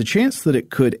there is a chance that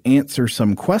it could answer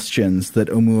some questions that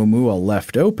Oumuamua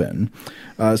left open.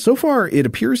 So far, it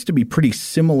appears to be pretty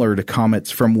similar to comets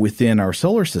from within our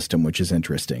solar system, which is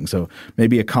interesting. So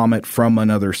maybe a comet from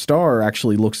another star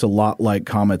actually looks a lot like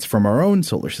comets from our own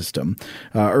solar system.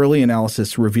 Early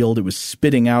analysis revealed it was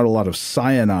spitting out a lot of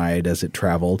cyanide as it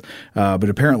traveled, but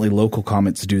apparently local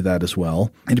comets do that as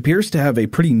well. It appears to have a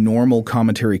pretty normal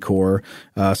cometary core,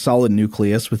 solid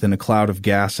nucleus within a cloud of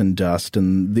gas and dust,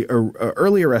 and the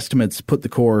earlier estimates put the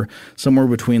core somewhere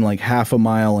between like half a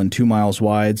mile and 2 miles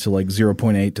wide, so like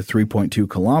 0.8 to 3.2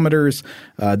 kilometers.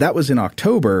 That was in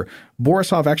October.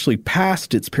 Borisov actually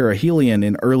passed its perihelion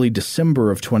in early December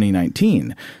of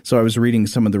 2019. So I was reading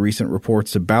some of the recent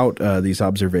reports about these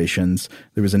observations.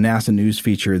 There was a NASA news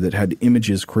feature that had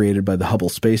images created by the Hubble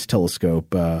Space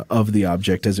Telescope of the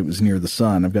object as it was near the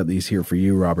sun. I've got these here for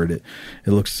you, Robert. It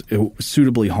looks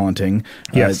suitably haunting.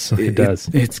 Yes, it does.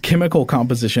 Its chemical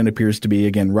composition appears to be,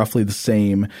 again, roughly the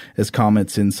same as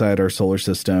comets inside our solar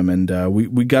system. And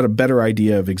we got a better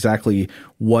idea of exactly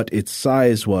what its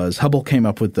size was. Hubble came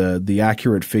up with the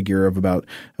accurate figure of about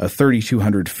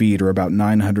 3,200 feet or about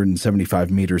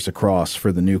 975 meters across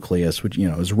for the nucleus, which,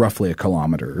 is roughly a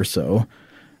kilometer or so.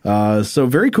 So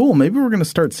very cool. Maybe we're going to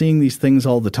start seeing these things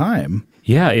all the time.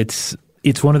 Yeah, it's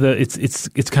one of the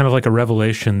it's kind of like a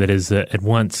revelation that is at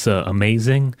once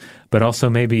amazing, but also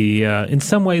maybe in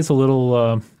some ways a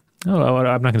little I'm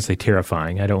not going to say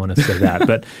terrifying. I don't want to say that,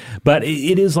 but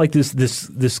it is like this this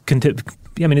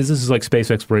is like space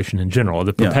exploration in general,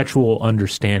 the perpetual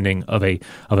understanding of a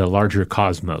larger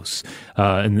cosmos.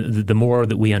 And the more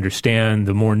that we understand,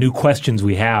 the more new questions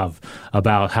we have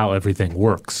about how everything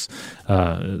works.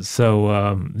 It's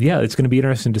going to be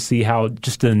interesting to see how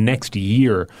just the next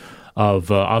year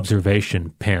of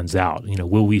observation pans out.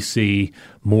 Will we see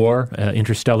more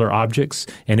interstellar objects?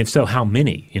 And if so, how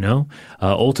many?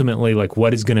 Ultimately,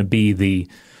 what is going to be the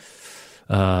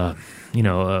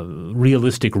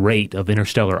realistic rate of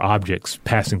interstellar objects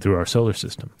passing through our solar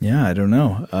system? Yeah, I don't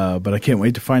know, but I can't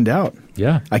wait to find out.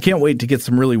 Yeah. I can't wait to get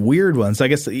some really weird ones. I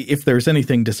guess if there's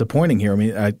anything disappointing here, I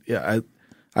mean,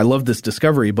 I love this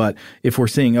discovery, but if we're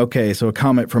seeing, okay, so a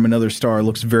comet from another star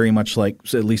looks very much like,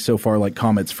 at least so far, like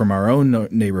comets from our own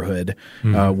neighborhood,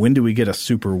 when do we get a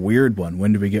super weird one?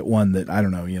 When do we get one that, I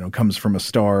don't know, comes from a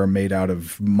star made out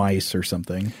of mice or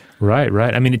something?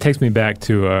 Right. I mean, it takes me back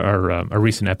to our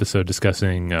recent episode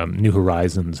discussing New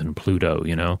Horizons and Pluto,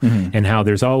 and how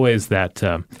there's always that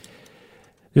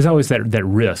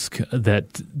risk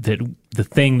that the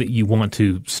thing that you want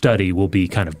to study will be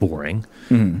kind of boring.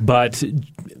 But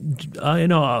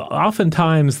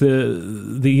oftentimes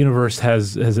the universe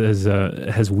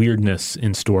has weirdness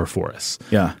in store for us.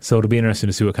 Yeah. So it'll be interesting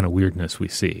to see what kind of weirdness we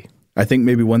see. I think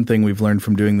maybe one thing we've learned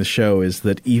from doing the show is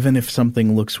that even if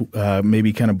something looks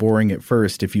maybe kind of boring at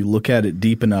first, if you look at it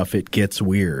deep enough, it gets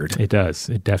weird. It does.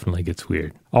 It definitely gets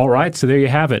weird. All right, so there you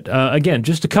have it. Again,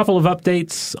 just a couple of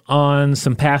updates on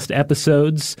some past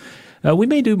episodes. We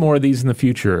may do more of these in the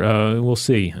future. We'll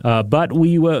see. But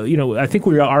we, I think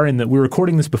we're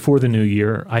recording this before the new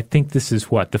year. I think this is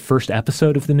the first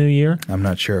episode of the new year? I'm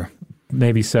not sure.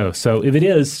 Maybe so. So if it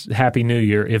is, Happy New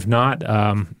Year. If not,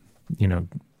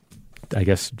 I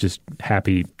guess just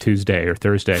happy Tuesday or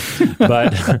Thursday.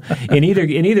 But in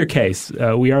either case,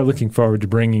 we are looking forward to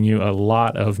bringing you a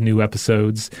lot of new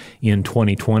episodes in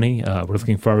 2020. We're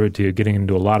looking forward to getting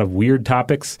into a lot of weird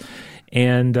topics.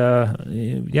 And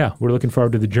we're looking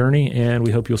forward to the journey, and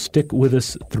we hope you'll stick with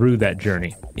us through that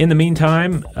journey. In the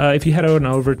meantime, if you head on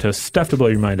over to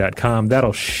stufftoblowyourmind.com,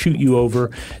 that'll shoot you over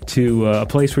to a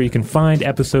place where you can find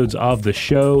episodes of the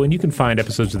show, and you can find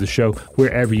episodes of the show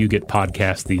wherever you get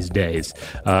podcasts these days.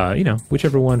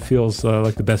 Whichever one feels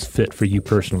like the best fit for you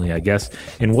personally, I guess.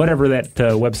 And whatever that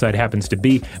website happens to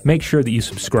be, make sure that you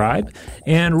subscribe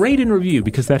and rate and review,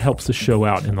 because that helps the show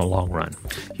out in the long run.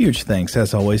 Huge thanks,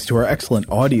 as always, to our excellent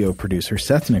audio producer,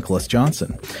 Seth Nicholas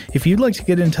Johnson. If you'd like to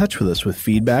get in touch with us with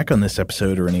feedback on this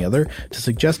episode or any other, to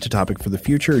suggest a topic for the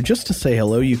future, or just to say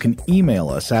hello, you can email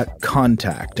us at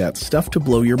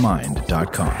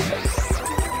contact@stufftoblowyourmind.com.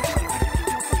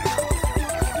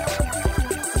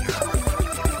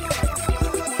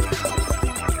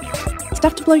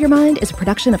 Stuff to Blow Your Mind is a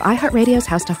production of iHeartRadio's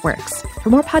How Stuff Works. For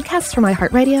more podcasts from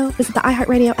iHeartRadio, visit the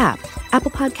iHeartRadio app,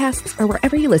 Apple Podcasts, or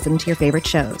wherever you listen to your favorite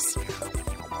shows.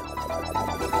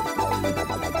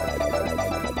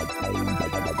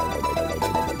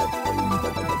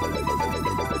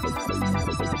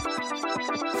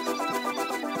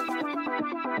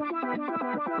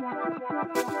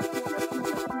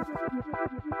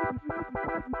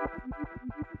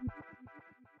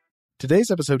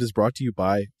 Today's episode is brought to you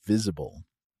by Visible.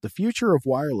 The future of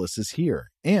wireless is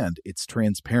here, and it's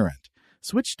transparent.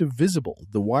 Switch to Visible,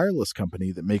 the wireless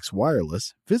company that makes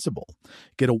wireless visible.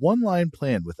 Get a one-line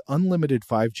plan with unlimited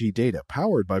 5G data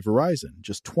powered by Verizon,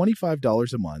 just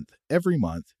 $25 a month, every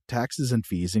month, taxes and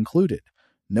fees included.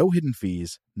 No hidden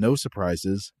fees, no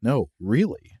surprises, no,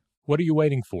 really. What are you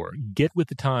waiting for? Get with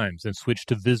the times and switch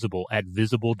to Visible at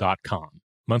Visible.com.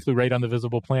 Monthly rate on the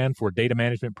Visible plan. For data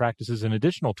management practices and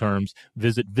additional terms,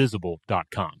 visit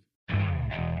Visible.com.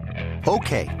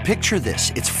 Okay, picture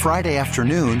this. It's Friday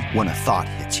afternoon when a thought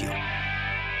hits you.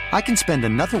 I can spend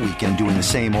another weekend doing the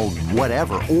same old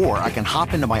whatever, or I can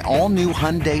hop into my all-new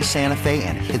Hyundai Santa Fe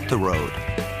and hit the road.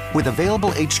 With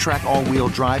available H-Track all-wheel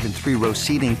drive and 3-row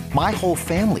seating, my whole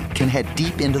family can head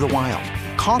deep into the wild.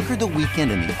 Conquer the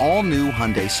weekend in the all-new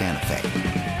Hyundai Santa Fe.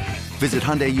 Visit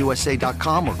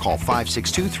HyundaiUSA.com or call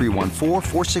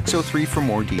 562-314-4603 for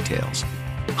more details.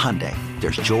 Hyundai,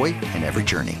 there's joy in every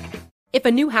journey. If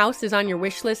a new house is on your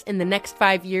wish list in the next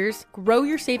 5 years, grow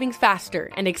your savings faster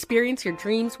and experience your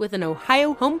dreams with an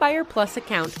Ohio Homebuyer Plus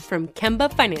account from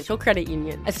Kemba Financial Credit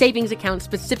Union. A savings account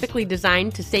specifically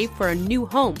designed to save for a new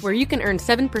home, where you can earn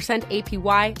 7%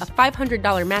 APY, a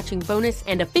 $500 matching bonus,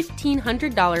 and a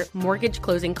 $1,500 mortgage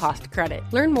closing cost credit.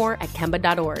 Learn more at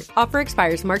Kemba.org. Offer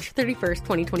expires March 31st,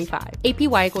 2025.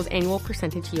 APY equals annual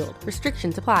percentage yield.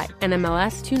 Restrictions apply.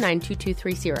 NMLS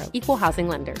 292230. Equal housing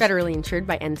lender. Federally insured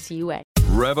by NCUA.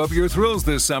 Rev up your thrills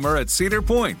this summer at Cedar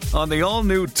Point on the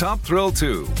all-new Top Thrill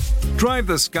 2. Drive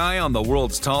the sky on the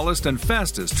world's tallest and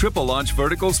fastest triple-launch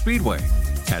vertical speedway.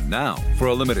 And now, for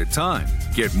a limited time,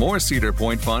 get more Cedar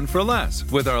Point fun for less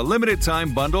with our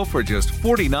limited-time bundle for just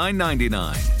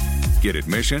 $49.99. Get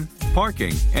admission,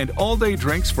 parking, and all-day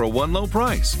drinks for one low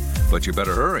price. But you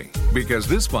better hurry, because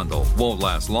this bundle won't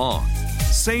last long.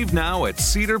 Save now at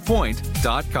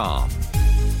cedarpoint.com.